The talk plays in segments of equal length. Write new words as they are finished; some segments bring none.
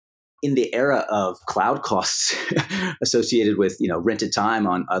in the era of cloud costs associated with, rented time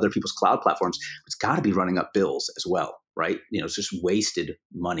on other people's cloud platforms, it's got to be running up bills as well, right? It's just wasted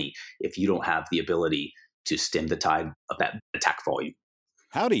money if you don't have the ability to stem the tide of that attack volume.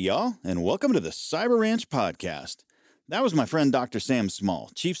 Howdy, y'all, and welcome to the Cyber Ranch podcast. That was my friend Dr. Sam Small,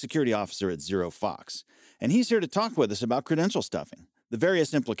 Chief Security Officer at ZeroFox, and he's here to talk with us about credential stuffing, the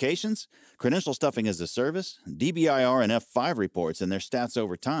various implications, credential stuffing as a service, DBIR and F5 reports and their stats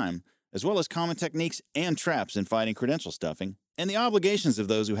over time, as well as common techniques and traps in fighting credential stuffing, and the obligations of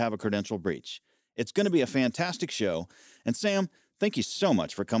those who have a credential breach. It's going to be a fantastic show, and Sam, thank you so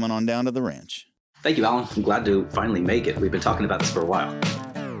much for coming on down to the ranch. Thank you, Alan. I'm glad to finally make it. We've been talking about this for a while.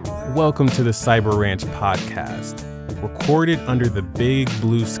 Welcome to the Cyber Ranch podcast, recorded under the big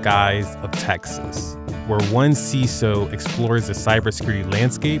blue skies of Texas, where one CISO explores the cybersecurity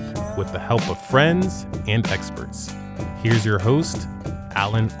landscape with the help of friends and experts. Here's your host,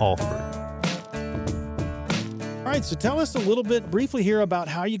 Alan Alford. All right, so tell us a little bit briefly here about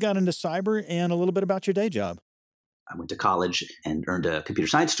how you got into cyber and a little bit about your day job. I went to college and earned a computer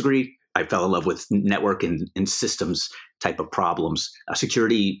science degree. I fell in love with network and systems type of problems.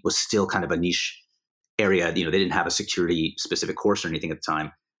 Security was still kind of a niche area. They didn't have a security specific course or anything at the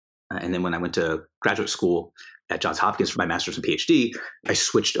time. And then when I went to graduate school at Johns Hopkins for my master's and PhD, I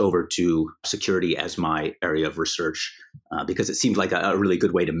switched over to security as my area of research because it seemed like a really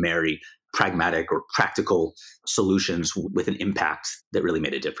good way to marry pragmatic or practical solutions with an impact that really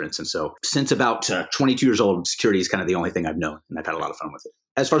made a difference. And so since about 22 years old, security is kind of the only thing I've known, and I've had a lot of fun with it.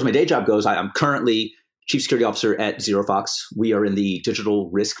 As far as my day job goes, I'm currently Chief Security Officer at ZeroFox. We are in the digital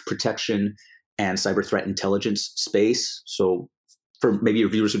risk protection and cyber threat intelligence space. So for maybe your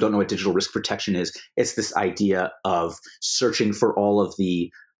viewers who don't know what digital risk protection is, it's this idea of searching for all of the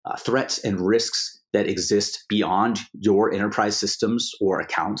threats and risks that exist beyond your enterprise systems or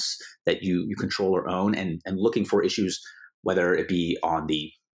accounts that you control or own, and looking for issues, whether it be on the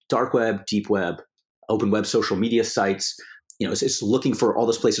dark web, deep web, open web, social media sites. It's looking for all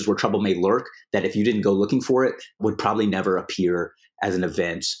those places where trouble may lurk that if you didn't go looking for it would probably never appear as an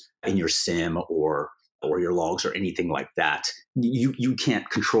event in your SIM or your logs or anything like that. You can't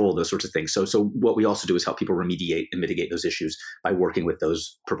control those sorts of things. So what we also do is help people remediate and mitigate those issues by working with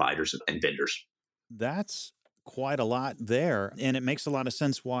those providers and vendors. That's quite a lot there, and it makes a lot of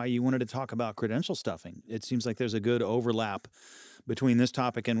sense why you wanted to talk about credential stuffing. It seems like there's a good overlap between this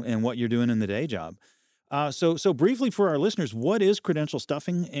topic and what you're doing in the day job. So briefly for our listeners, what is credential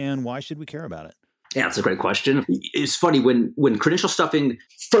stuffing and why should we care about it? Yeah, that's a great question. It's funny when credential stuffing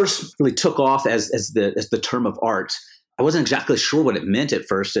first really took off as the term of art. I wasn't exactly sure what it meant at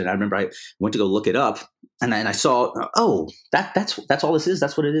first, and I remember I went to go look it up, and I saw, that's all this is.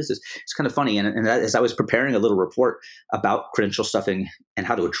 That's what it is. It's kind of funny. And as I was preparing a little report about credential stuffing and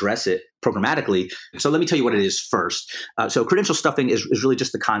how to address it programmatically, so let me tell you what it is first. So credential stuffing is really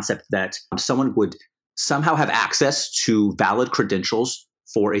just the concept that someone would somehow have access to valid credentials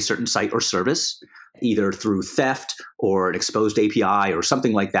for a certain site or service, either through theft or an exposed API or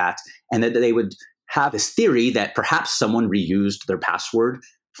something like that, and that they would have this theory that perhaps someone reused their password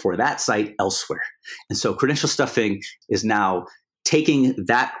for that site elsewhere. And so credential stuffing is now taking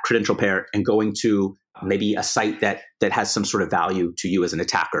that credential pair and going to maybe a site that has some sort of value to you as an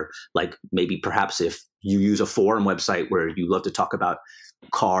attacker. Like maybe perhaps if you use a forum website where you love to talk about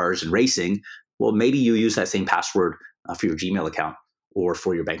cars and racing, well, maybe you use that same password for your Gmail account or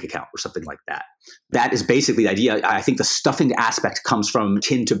for your bank account or something like that. That is basically the idea. I think the stuffing aspect comes from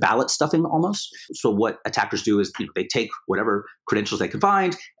akin to ballot stuffing almost. So what attackers do is they take whatever credentials they can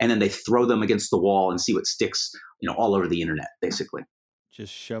find and then they throw them against the wall and see what sticks, all over the internet, basically.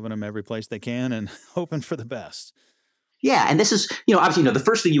 Just shoving them every place they can and hoping for the best. Yeah, and this is, obviously, the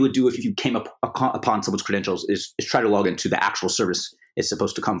first thing you would do if you came upon someone's credentials is try to log into the actual service it's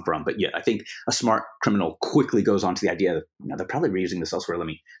supposed to come from. But yeah, I think a smart criminal quickly goes on to the idea that they're probably reusing this elsewhere. Let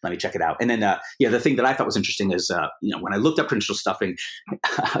me check it out. And then the thing that I thought was interesting is when I looked up credential stuffing,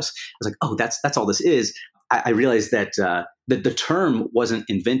 I was like, oh, that's all this is. I realized that the term wasn't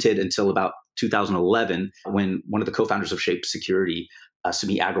invented until about 2011 when one of the co-founders of Shape Security,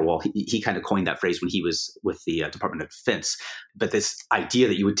 Sumi Agrawal, he kind of coined that phrase when he was with the Department of Defense. But this idea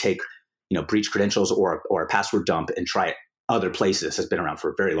that you would take, breach credentials or a password dump and try it other places has been around for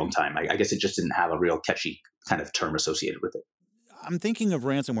a very long time. I guess it just didn't have a real catchy kind of term associated with it. I'm thinking of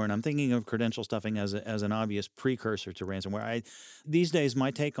ransomware, and I'm thinking of credential stuffing as an obvious precursor to ransomware. These days,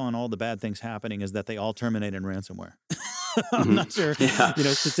 my take on all the bad things happening is that they all terminate in ransomware. I'm not sure. Yeah.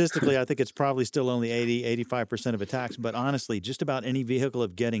 Statistically, I think it's probably still only 85% of attacks. But honestly, just about any vehicle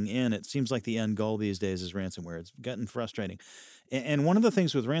of getting in, it seems like the end goal these days is ransomware. It's getting frustrating. And one of the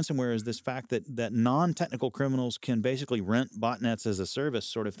things with ransomware is this fact that non-technical criminals can basically rent botnets as a service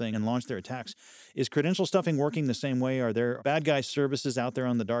sort of thing and launch their attacks. Is credential stuffing working the same way? Are there bad guy services out there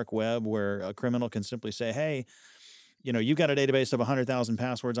on the dark web where a criminal can simply say, hey, you've got a database of 100,000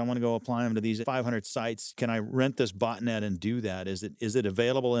 passwords. I want to go apply them to these 500 sites. Can I rent this botnet and do that? Is it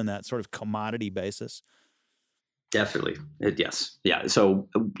available in that sort of commodity basis? Definitely. Yes. Yeah. So,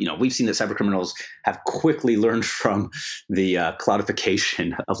 we've seen that cyber criminals have quickly learned from the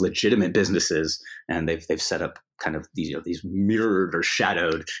cloudification of legitimate businesses, and they've set up kind of these mirrored or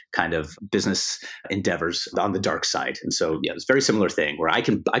shadowed kind of business endeavors on the dark side. And so, yeah, it's a very similar thing where I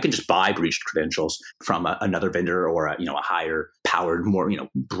can just buy breached credentials from another vendor or a higher powered, more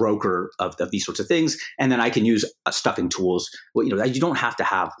broker of these sorts of things, and then I can use stuffing tools. Well, you don't have to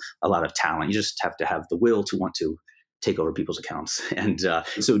have a lot of talent. You just have to have the will to want to take over people's accounts. And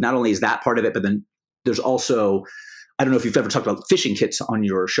so not only is that part of it, but then there's also, I don't know if you've ever talked about phishing kits on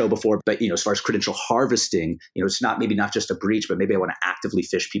your show before, but as far as credential harvesting, it's not just a breach, but maybe I want to actively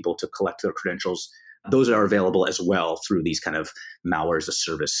phish people to collect their credentials. Those are available as well through these kind of malware as a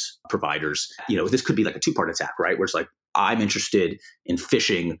service providers. This could be like a two-part attack, right? Where it's like, I'm interested in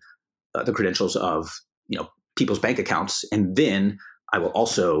phishing the credentials of, people's bank accounts, and then I will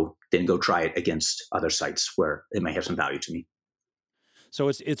also then go try it against other sites where it may have some value to me. So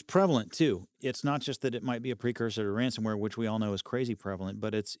it's prevalent too. It's not just that it might be a precursor to ransomware, which we all know is crazy prevalent,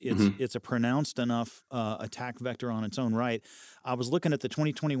 but it's a pronounced enough attack vector on its own right. I was looking at the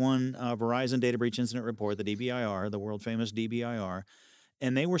 2021 Verizon Data Breach Incident Report, the DBIR, the world famous DBIR,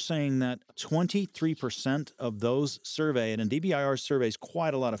 and they were saying that 23% of those surveyed, and DBIR surveys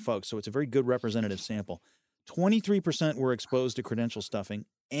quite a lot of folks, so it's a very good representative sample. 23% were exposed to credential stuffing,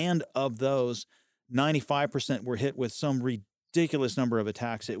 and of those, 95% were hit with some ridiculous number of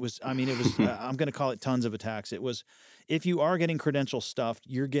attacks. It was I'm going to call it tons of attacks. It was, if you are getting credential stuffed,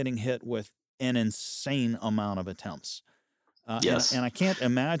 you're getting hit with an insane amount of attempts. Yes. And I can't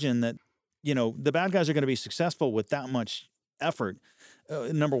imagine that, the bad guys are going to be successful with that much effort.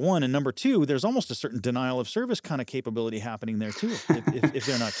 Number one. And number two, there's almost a certain denial of service kind of capability happening there too, if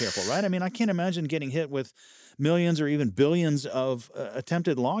they're not careful, right? I mean, I can't imagine getting hit with millions or even billions of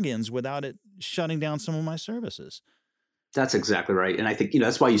attempted logins without it shutting down some of my services. That's exactly right. And I think,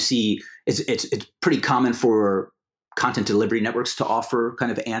 that's why you see it's pretty common for content delivery networks to offer kind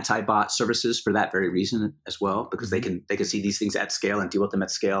of anti-bot services for that very reason as well, because they can see these things at scale and deal with them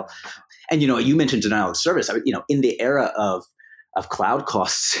at scale. And, you mentioned denial of service. I mean, in the era of cloud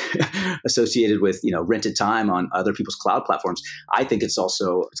costs associated with, rented time on other people's cloud platforms, I think it's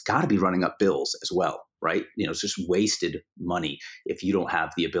got to be running up bills as well, right? It's just wasted money if you don't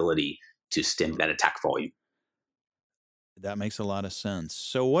have the ability to stem that attack volume. That makes a lot of sense.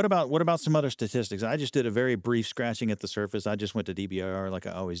 So what about some other statistics? I just did a very brief scratching at the surface. I just went to DBIR like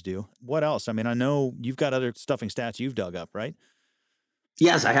I always do. What else? I mean, I know you've got other stuffing stats you've dug up, right?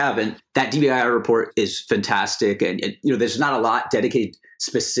 Yes, I have. And that DBIR report is fantastic. And there's not a lot dedicated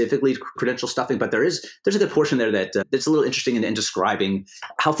specifically to credential stuffing, but there's a good portion there that's a little interesting in describing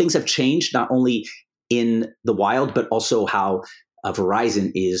how things have changed, not only in the wild, but also how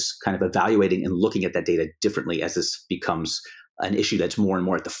Verizon is kind of evaluating and looking at that data differently as this becomes an issue that's more and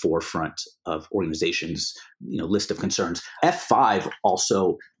more at the forefront of organizations' list of concerns. F5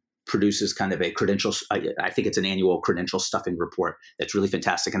 also produces kind of a credential. I think it's an annual credential stuffing report that's really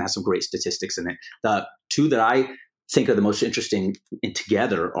fantastic and has some great statistics in it. The two that I think are the most interesting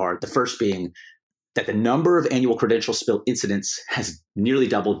together are the first being that the number of annual credential spill incidents has nearly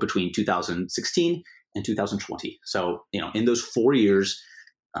doubled between 2016 and 2020. So, in those 4 years,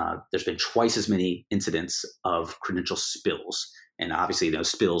 there's been twice as many incidents of credential spills. And obviously,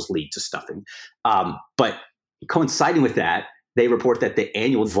 those spills lead to stuffing. But coinciding with that, they report that the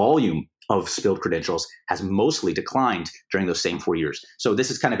annual volume of spilled credentials has mostly declined during those same 4 years. So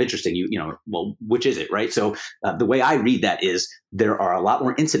this is kind of interesting. Well, which is it, right? So the way I read that is there are a lot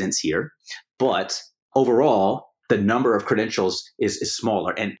more incidents here, but overall, the number of credentials is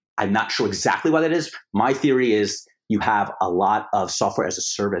smaller. And I'm not sure exactly why that is. My theory is you have a lot of software as a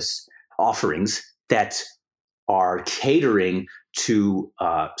service offerings that are catering to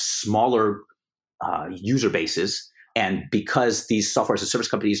smaller user bases. And because these software as a service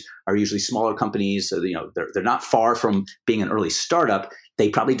companies are usually smaller companies, so they're not far from being an early startup, they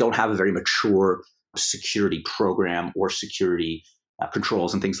probably don't have a very mature security program or security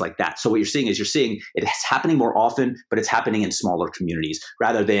controls and things like that. So what you're seeing it's happening more often, but it's happening in smaller communities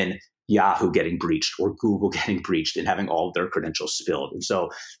rather than Yahoo getting breached or Google getting breached and having all of their credentials spilled. And so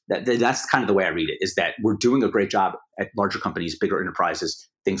that's kind of the way I read it, is that we're doing a great job at larger companies, bigger enterprises,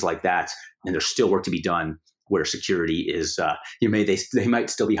 things like that. And there's still work to be done where security is, they might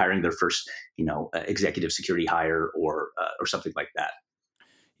still be hiring their first, executive security hire or something like that.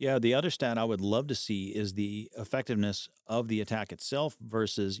 Yeah, the other stat I would love to see is the effectiveness of the attack itself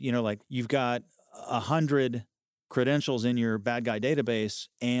versus, like you've got 100 credentials in your bad guy database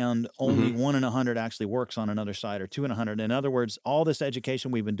and only 1 in 100 actually works on another side, or 2 in 100. In other words, all this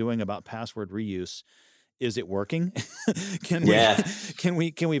education we've been doing about password reuse, is it working? Can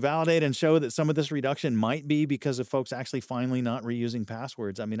we validate and show that some of this reduction might be because of folks actually finally not reusing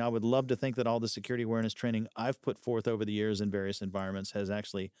passwords? I mean, I would love to think that all the security awareness training I've put forth over the years in various environments has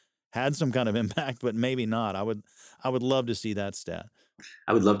actually had some kind of impact, but maybe not. I would love to see that stat.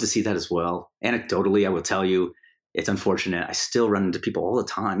 I would love to see that as well. Anecdotally, I will tell you, it's unfortunate. I still run into people all the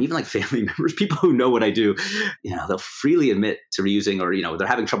time, even like family members, people who know what I do. They'll freely admit to reusing, or they're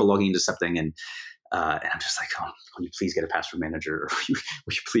having trouble logging into something, and I'm just like, oh, will you please get a password manager, or will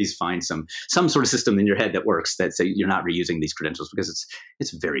you please find some sort of system in your head that works, that say you're not reusing these credentials, because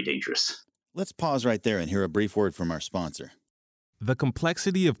it's very dangerous. Let's pause right there and hear a brief word from our sponsor. The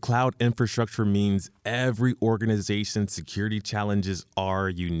complexity of cloud infrastructure means every organization's security challenges are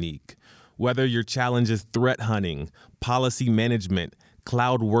unique. Whether your challenge is threat hunting, policy management,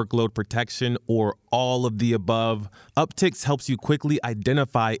 cloud workload protection, or all of the above, Uptycs helps you quickly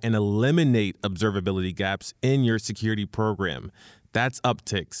identify and eliminate observability gaps in your security program. That's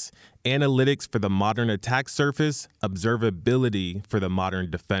Uptycs. Analytics for the modern attack surface, observability for the modern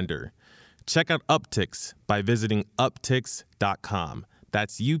defender. Check out Uptycs by visiting uptycs.com.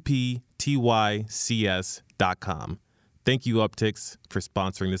 That's UPTYCS.com. Thank you, Uptycs, for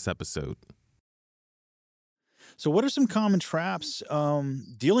sponsoring this episode. So what are some common traps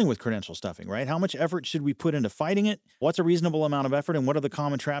dealing with credential stuffing, right? How much effort should we put into fighting it? What's a reasonable amount of effort? And what are the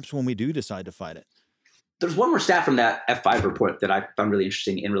common traps when we do decide to fight it? There's one more stat from that F5 report that I found really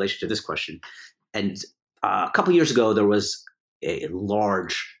interesting in relation to this question. And a couple years ago, there was a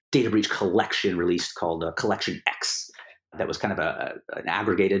large data breach collection released called Collection X. That was kind of an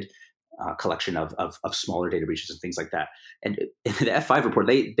aggregated collection of smaller data breaches and things like that. And in the F5 report,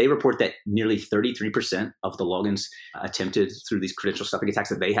 they report that nearly 33% of the logins attempted through these credential stuffing attacks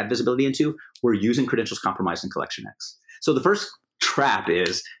that they had visibility into were using credentials compromised in Collection X. So the first trap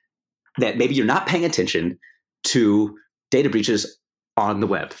is that maybe you're not paying attention to data breaches on the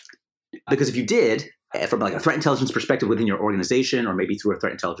web. Because if you did, from like a threat intelligence perspective within your organization, or maybe through a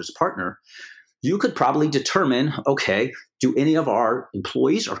threat intelligence partner, you could probably determine, okay, do any of our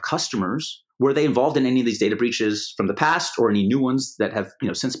employees or customers, were they involved in any of these data breaches from the past, or any new ones that have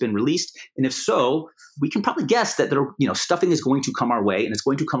since been released? And if so, we can probably guess that stuffing is going to come our way, and it's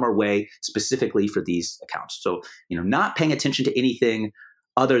going to come our way specifically for these accounts. So not paying attention to anything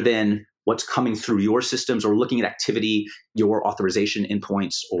other than what's coming through your systems, or looking at activity, your authorization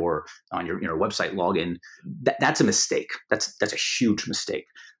endpoints, or on your website login, that's a mistake. That's a huge mistake.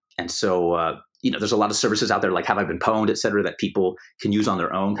 And so, there's a lot of services out there like Have I Been Pwned, et cetera, that people can use on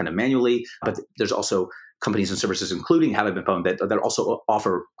their own kind of manually. But there's also companies and services, including Have I Been Pwned, that also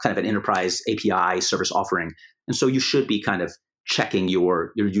offer kind of an enterprise API service offering. And so you should be kind of checking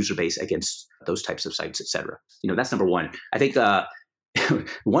your user base against those types of sites, et cetera. That's number one. I think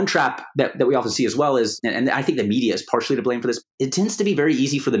one trap that we often see as well is, and I think the media is partially to blame for this, it tends to be very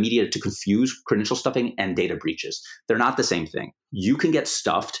easy for the media to confuse credential stuffing and data breaches. They're not the same thing. You can get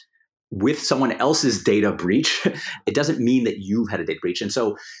stuffed with someone else's data breach. It doesn't mean that you've had a data breach. And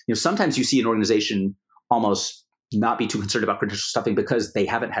so, sometimes you see an organization almost not be too concerned about credential stuffing because they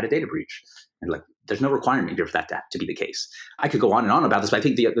haven't had a data breach. And there's no requirement here for that to be the case. I could go on and on about this, but I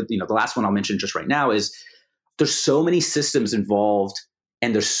think the last one I'll mention just right now is, there's so many systems involved,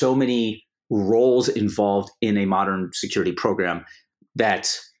 and there's so many roles involved in a modern security program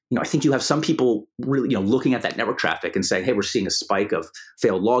that, I think you have some people really, looking at that network traffic and saying, hey, we're seeing a spike of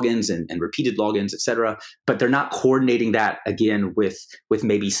failed logins and repeated logins, et cetera. But they're not coordinating that again with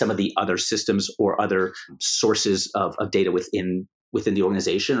maybe some of the other systems or other sources of data within the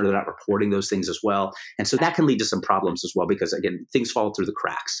organization, or they're not reporting those things as well. And so that can lead to some problems as well, because again, things fall through the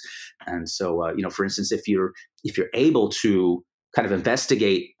cracks. And so, for instance, if you're able to kind of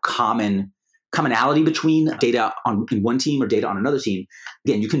investigate commonality between data in one team or data on another team,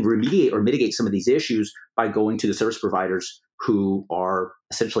 again, you can remediate or mitigate some of these issues by going to the service providers who are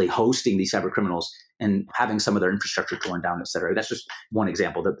essentially hosting these cyber criminals and having some of their infrastructure torn down, et cetera. That's just one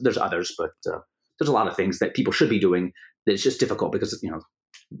example. There's others, but there's a lot of things that people should be doing that it's just difficult because,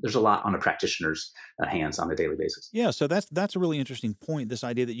 there's a lot on a practitioner's hands on a daily basis. Yeah, so that's a really interesting point, this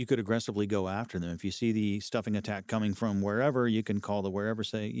idea that you could aggressively go after them. If you see the stuffing attack coming from wherever, you can call the wherever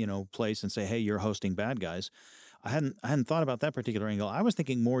place and say, hey, you're hosting bad guys. I hadn't thought about that particular angle. I was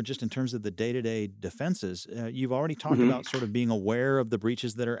thinking more just in terms of the day-to-day defenses. You've already talked about sort of being aware of the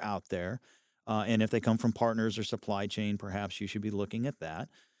breaches that are out there. And if they come from partners or supply chain, perhaps you should be looking at that,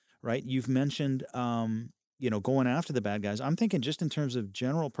 right? You've mentioned, going after the bad guys. I'm thinking just in terms of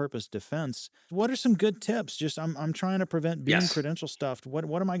general purpose defense, what are some good tips? Just I'm trying to prevent being credential stuffed. What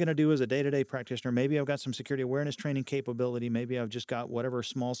am I going to do as a day-to-day practitioner? Maybe I've got some security awareness training capability. Maybe I've just got whatever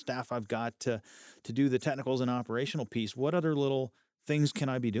small staff I've got to do the technicals and operational piece. What other little things can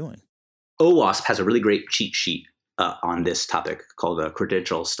I be doing? OWASP has a really great cheat sheet on this topic called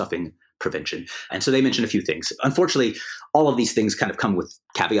Credential Stuffing Prevention. And so they mentioned a few things. Unfortunately, all of these things kind of come with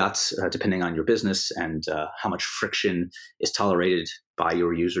caveats depending on your business and how much friction is tolerated by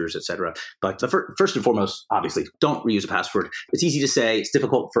your users, et cetera. But first and foremost, obviously, don't reuse a password. It's easy to say. It's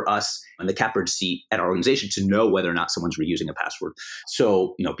difficult for us in the catbird seat at our organization to know whether or not someone's reusing a password.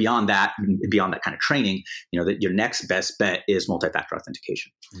 So, beyond that kind of training, that your next best bet is multi-factor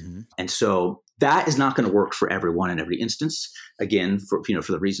authentication. Mm-hmm. And so that is not going to work for everyone in every instance. Again, for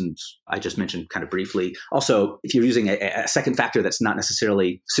the reasons I just mentioned kind of briefly. Also, if you're using a second factor that's not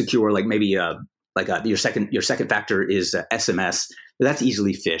necessarily secure, like maybe your second factor is SMS, that's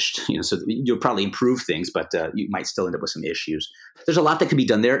easily phished. So you'll probably improve things, but you might still end up with some issues. There's a lot that can be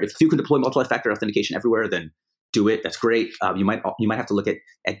done there. If you can deploy multi-factor authentication everywhere, then do it. That's great. You might have to look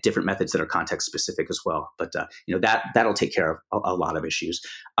at different methods that are context specific as well. But that'll take care of a lot of issues.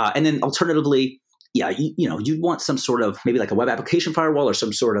 And then alternatively, you'd want some sort of maybe like a web application firewall or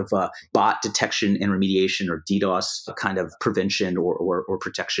some sort of bot detection and remediation or DDoS kind of prevention or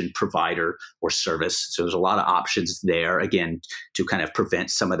protection provider or service. So there's a lot of options there, again, to kind of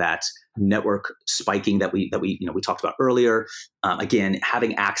prevent some of that network spiking that we talked about earlier. Again,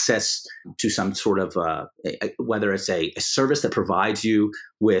 having access to some sort of whether it's a service that provides you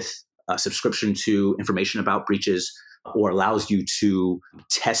with a subscription to information about breaches or allows you to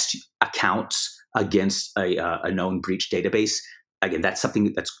test accounts against a known breach database. Again, that's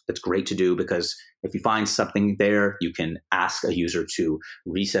something that's great to do, because if you find something there, you can ask a user to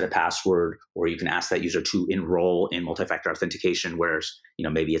reset a password, or you can ask that user to enroll in multi-factor authentication, whereas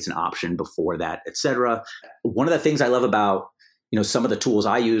maybe it's an option before that, et cetera. One of the things I love about some of the tools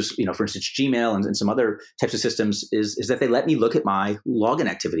I use, for instance, Gmail and some other types of systems is that they let me look at my login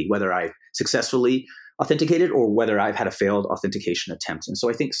activity, whether I successfully authenticated or whether I've had a failed authentication attempt. And so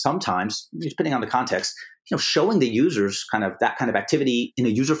I think sometimes, depending on the context, showing the users kind of that kind of activity in a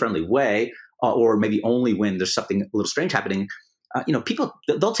user-friendly way, or maybe only when there's something a little strange happening, people,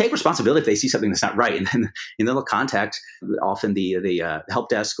 they'll take responsibility if they see something that's not right. And then they'll contact often the help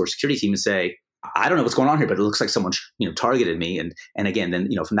desk or security team and say, I don't know what's going on here, but it looks like someone targeted me. And again, then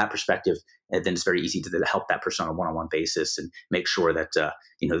from that perspective, then it's very easy to help that person on a one-on-one basis and make sure that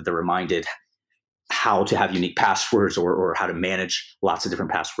they're reminded how to have unique passwords or how to manage lots of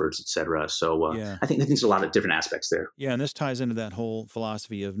different passwords, et cetera. So I think there's a lot of different aspects there. Yeah, and this ties into that whole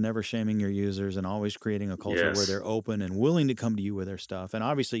philosophy of never shaming your users and always creating a culture where they're open and willing to come to you with their stuff. And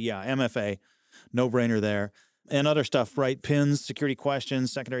obviously, MFA, no brainer there. And other stuff, right? Pins, security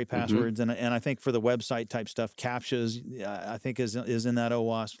questions, secondary passwords, and I think for the website type stuff, CAPTCHAs, I think is in that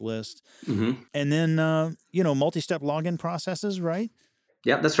OWASP list. Mm-hmm. And then multi-step login processes, right?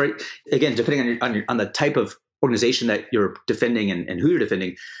 Yeah, that's right. Again, depending on the type of organization that you're defending and who you're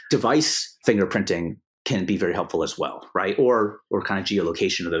defending, device fingerprinting can be very helpful as well, right? Or kind of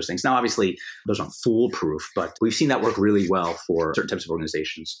geolocation of those things. Now, obviously, those aren't foolproof, but we've seen that work really well for certain types of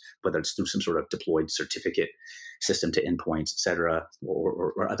organizations, whether it's through some sort of deployed certificate system to endpoints, et cetera,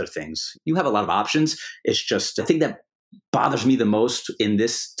 or other things. You have a lot of options. It's just the thing that bothers me the most in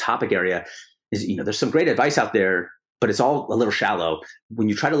this topic area is, there's some great advice out there, but it's all a little shallow. When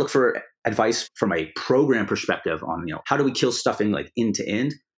you try to look for advice from a program perspective on, how do we kill stuffing like end to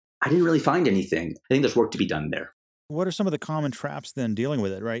end, I didn't really find anything. I think there's work to be done there. What are some of the common traps then dealing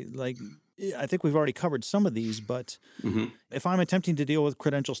with it, right? Like, I think we've already covered some of these, but if I'm attempting to deal with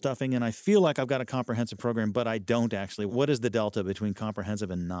credential stuffing and I feel like I've got a comprehensive program, but I don't actually, what is the delta between comprehensive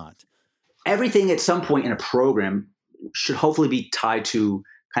and not? Everything at some point in a program should hopefully be tied to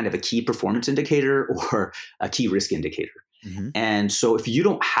kind of a key performance indicator or a key risk indicator. Mm-hmm. And so if you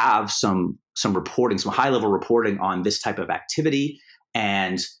don't have some reporting, some high level reporting on this type of activity,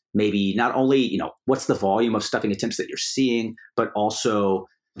 and maybe not only, what's the volume of stuffing attempts that you're seeing, but also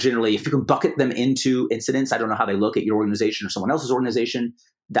generally, if you can bucket them into incidents, I don't know how they look at your organization or someone else's organization,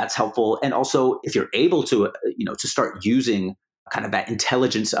 that's helpful. And also, if you're able to, to start using kind of that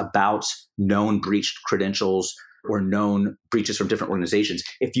intelligence about known breached credentials or known breaches from different organizations,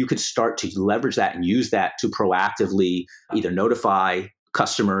 if you could start to leverage that and use that to proactively either notify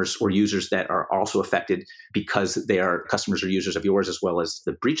customers or users that are also affected because they are customers or users of yours as well as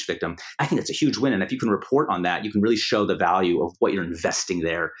the breach victim, I think that's a huge win. And if you can report on that, you can really show the value of what you're investing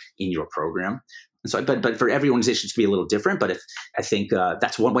there in your program. And so, but for every organization, it's going to be a little different. But I think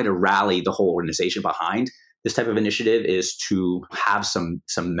that's one way to rally the whole organization behind this type of initiative is to have some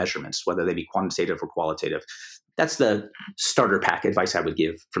measurements, whether they be quantitative or qualitative. That's the starter pack advice I would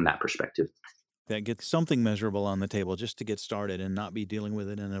give from that perspective. That gets something measurable on the table just to get started and not be dealing with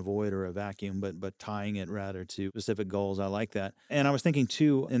it in a void or a vacuum, but tying it rather to specific goals. I like that. And I was thinking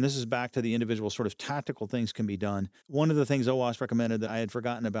too, and this is back to the individual sort of tactical things can be done. One of the things OWASP recommended that I had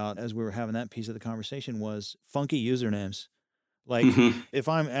forgotten about as we were having that piece of the conversation was funky usernames. Like if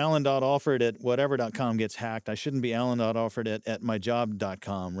I'm Alan.Alford at whatever.com gets hacked, I shouldn't be Alan.Alford at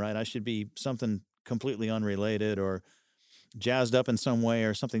myjob.com, right? I should be something completely unrelated or jazzed up in some way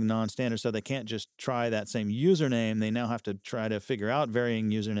or something non-standard, so they can't just try that same username. They now have to try to figure out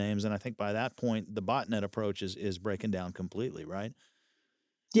varying usernames. And I think by that point, the botnet approach is breaking down completely, right?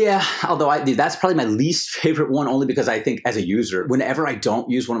 Yeah, although that's probably my least favorite one, only because I think as a user, whenever I don't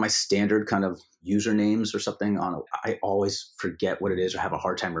use one of my standard kind of usernames or something I always forget what it is or have a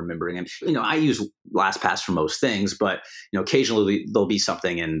hard time remembering them. I use LastPass for most things, but occasionally there'll be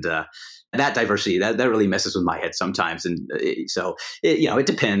something, and that diversity that really messes with my head sometimes. And so it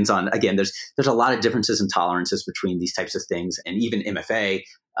depends on, again, there's a lot of differences and tolerances between these types of things, and even MFA.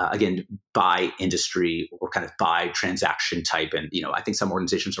 Again, by industry or kind of by transaction type. And, I think some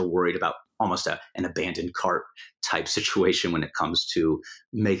organizations are worried about almost an abandoned cart type situation when it comes to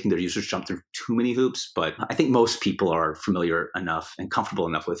making their users jump through too many hoops. But I think most people are familiar enough and comfortable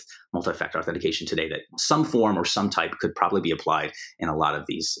enough with multi-factor authentication today that some form or some type could probably be applied in a lot of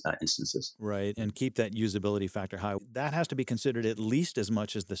these instances. Right. And keep that usability factor high. That has to be considered at least as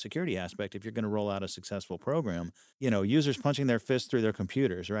much as the security aspect if you're going to roll out a successful program. Users punching their fists through their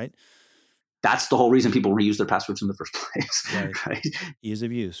computers, right? That's the whole reason people reuse their passwords in the first place. Right? Ease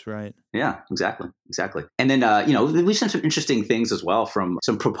of use, right? Yeah, exactly. And then, we've seen some interesting things as well from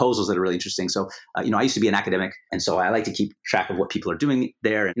some proposals that are really interesting. So, I used to be an academic, and so I like to keep track of what people are doing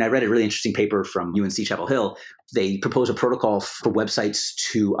there. And I read a really interesting paper from UNC Chapel Hill. They propose a protocol for websites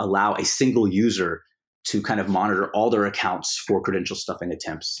to allow a single user to kind of monitor all their accounts for credential stuffing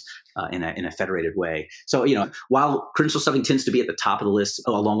attempts in a federated way. So, while credential stuffing tends to be at the top of the list,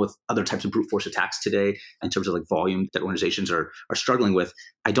 along with other types of brute force attacks today, in terms of like volume that organizations are struggling with,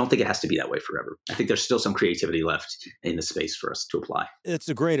 I don't think it has to be that way forever. I think there's still some creativity left in the space for us to apply. It's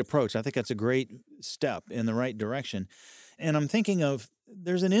a great approach. I think that's a great step in the right direction. And I'm thinking of,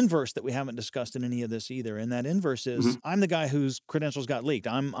 there's an inverse that we haven't discussed in any of this either. And that inverse is, I'm the guy whose credentials got leaked.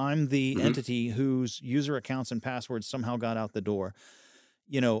 I'm the entity whose user accounts and passwords somehow got out the door.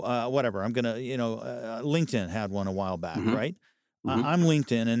 Whatever. I'm going to, LinkedIn had one a while back, right? I'm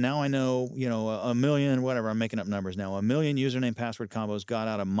LinkedIn, and now I know, a million, whatever, I'm making up numbers now, 1 million username password combos got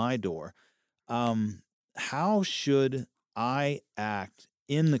out of my door. How should I act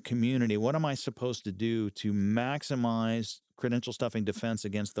in the community? What am I supposed to do to maximize credential stuffing defense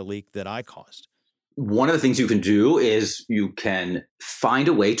against the leak that I caused? One of the things you can do is you can find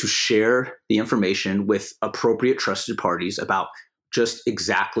a way to share the information with appropriate trusted parties about just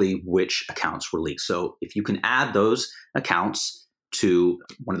exactly which accounts were leaked. So if you can add those accounts to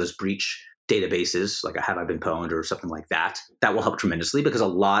one of those breach databases, like a Have I Been Pwned or something like that, that will help tremendously, because a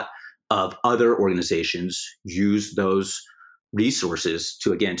lot of other organizations use those resources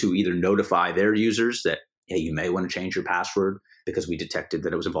to either notify their users that, hey, you may want to change your password because we detected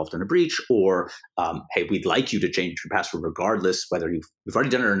that it was involved in a breach, or hey, we'd like you to change your password regardless, whether you've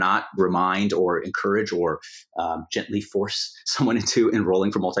already done it or not. Remind or encourage or gently force someone into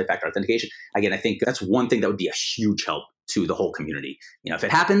enrolling for multi-factor authentication. Again, I think that's one thing that would be a huge help to the whole community. If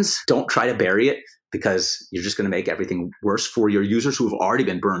it happens, don't try to bury it, because you're just going to make everything worse for your users who have already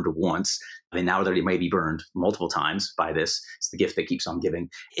been burned once. Now they may be burned multiple times by this. It's the gift that keeps on giving.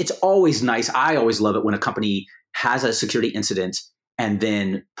 It's always nice. I always love it when a company has a security incident and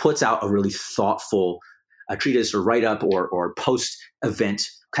then puts out a really thoughtful treatise or write-up or post-event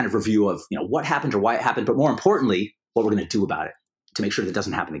kind of review of what happened or why it happened, but more importantly, what we're going to do about it to make sure that it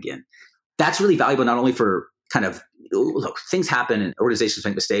doesn't happen again. That's really valuable, not only for kind of, look, things happen and organizations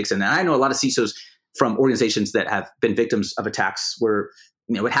make mistakes. And I know a lot of CISOs from organizations that have been victims of attacks where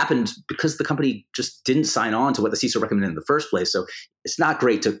it happened because the company just didn't sign on to what the CISO recommended in the first place. So it's not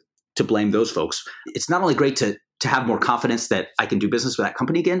great to blame those folks. It's not only great to to have more confidence that I can do business with that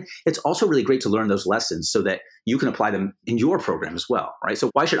company again, it's also really great to learn those lessons so that you can apply them in your program as well, right? So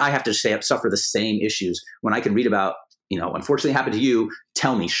why should I have to suffer the same issues when I can read about, unfortunately happened to you,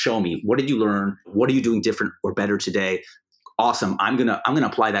 tell me, show me, what did you learn? What are you doing different or better today? Awesome. I'm going to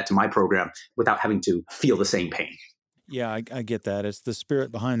apply that to my program without having to feel the same pain. Yeah, I get that. It's the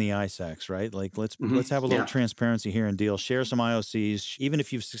spirit behind the ISACs, right? Like let's have a little transparency here and deal. Share some IOCs. Even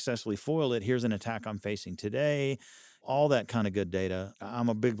if you've successfully foiled it, here's an attack I'm facing today. All that kind of good data. I'm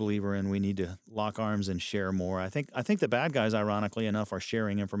a big believer in we need to lock arms and share more. I think the bad guys, ironically enough, are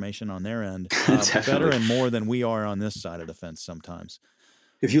sharing information on their end better and more than we are on this side of the fence sometimes.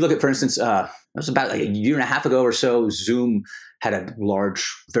 If you look at, for instance, it was about like a year and a half ago or so, Zoom had a large,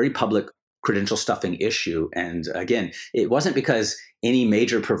 very public credential stuffing issue. And again, it wasn't because any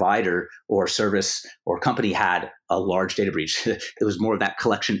major provider or service or company had a large data breach. It was more of that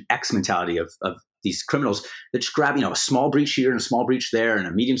collection X mentality of these criminals that just grab, a small breach here and a small breach there and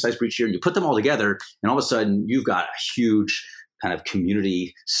a medium-sized breach here, and you put them all together, and all of a sudden you've got a huge kind of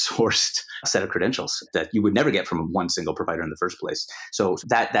community-sourced set of credentials that you would never get from one single provider in the first place. So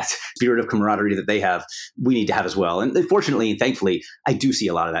that spirit of camaraderie that they have, we need to have as well. And fortunately and thankfully, I do see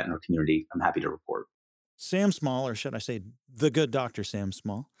a lot of that in our community. I'm happy to report. Sam Small, or should I say the good Dr. Sam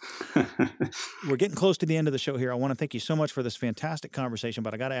Small. We're getting close to the end of the show here. I want to thank you so much for this fantastic conversation,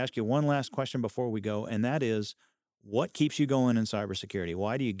 but I got to ask you one last question before we go, and that is, what keeps you going in cybersecurity?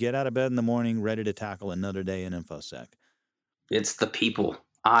 Why do you get out of bed in the morning ready to tackle another day in InfoSec? It's the people.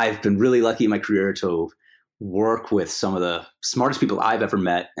 I've been really lucky in my career to work with some of the smartest people I've ever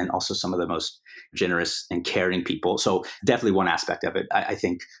met and also some of the most generous and caring people. So definitely one aspect of it. I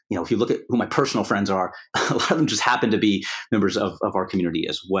think, if you look at who my personal friends are, a lot of them just happen to be members of our community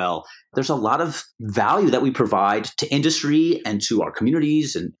as well. There's a lot of value that we provide to industry and to our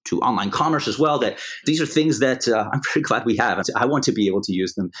communities and to online commerce as well, that these are things that I'm very glad we have. I want to be able to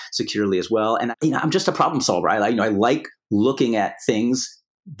use them securely as well. And I'm just a problem solver. I like looking at things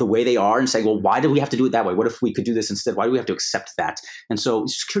the way they are and saying, well, why do we have to do it that way? What if we could do this instead? Why do we have to accept that? And so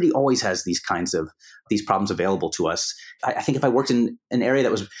security always has these problems available to us. I think if I worked in an area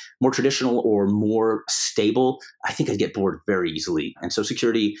that was more traditional or more stable, I think I'd get bored very easily. And so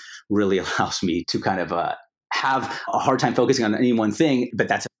security really allows me to kind of have a hard time focusing on any one thing, but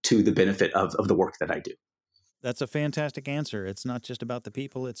that's to the benefit of the work that I do. That's a fantastic answer. It's not just about the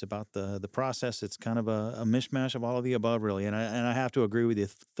people. It's about the process. It's kind of a mishmash of all of the above, really. And I have to agree with you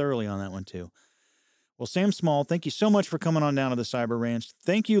thoroughly on that one, too. Well, Sam Small, thank you so much for coming on down to the Cyber Ranch.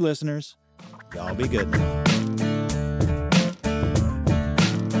 Thank you, listeners. Y'all be good.